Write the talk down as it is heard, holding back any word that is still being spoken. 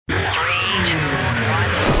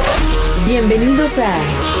Bienvenidos a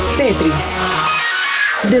Tetris.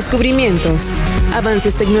 Descubrimientos,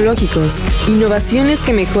 avances tecnológicos, innovaciones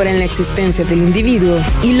que mejoran la existencia del individuo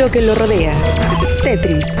y lo que lo rodea.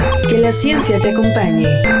 Tetris, que la ciencia te acompañe.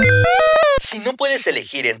 Si no puedes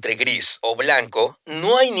elegir entre gris o blanco,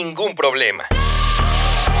 no hay ningún problema.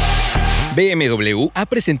 BMW ha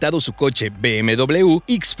presentado su coche BMW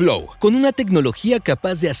X-Flow con una tecnología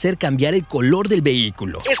capaz de hacer cambiar el color del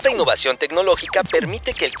vehículo. Esta innovación tecnológica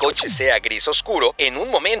permite que el coche sea gris oscuro en un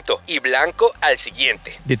momento y blanco al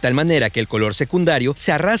siguiente, de tal manera que el color secundario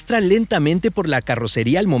se arrastra lentamente por la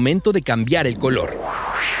carrocería al momento de cambiar el color.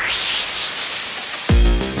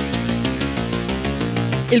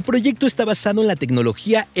 El proyecto está basado en la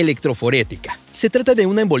tecnología electroforética. Se trata de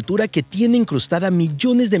una envoltura que tiene incrustada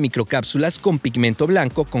millones de microcápsulas con pigmento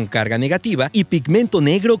blanco con carga negativa y pigmento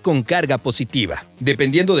negro con carga positiva.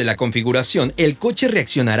 Dependiendo de la configuración, el coche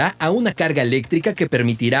reaccionará a una carga eléctrica que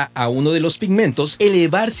permitirá a uno de los pigmentos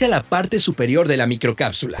elevarse a la parte superior de la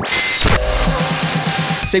microcápsula.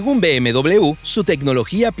 Según BMW, su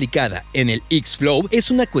tecnología aplicada en el X-Flow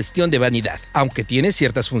es una cuestión de vanidad, aunque tiene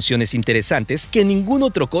ciertas funciones interesantes que ningún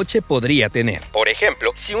otro coche podría tener. Por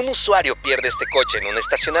ejemplo, si un usuario pierde este coche en un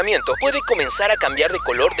estacionamiento, puede comenzar a cambiar de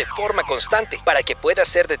color de forma constante para que pueda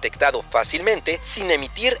ser detectado fácilmente sin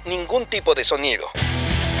emitir ningún tipo de sonido.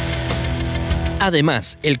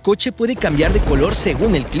 Además, el coche puede cambiar de color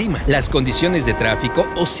según el clima, las condiciones de tráfico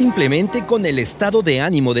o simplemente con el estado de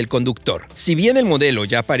ánimo del conductor. Si bien el modelo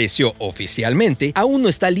ya apareció oficialmente, aún no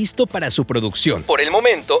está listo para su producción. Por el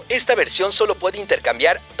momento, esta versión solo puede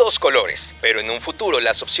intercambiar dos colores, pero en un futuro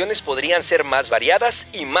las opciones podrían ser más variadas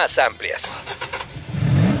y más amplias.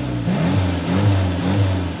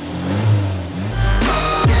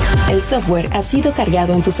 El software ha sido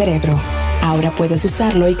cargado en tu cerebro. Ahora puedes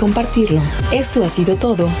usarlo y compartirlo. Esto ha sido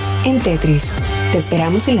todo en Tetris. Te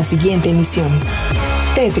esperamos en la siguiente emisión.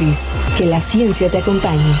 Tetris, que la ciencia te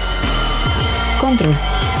acompañe. Control,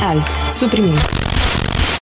 Alt, suprimir.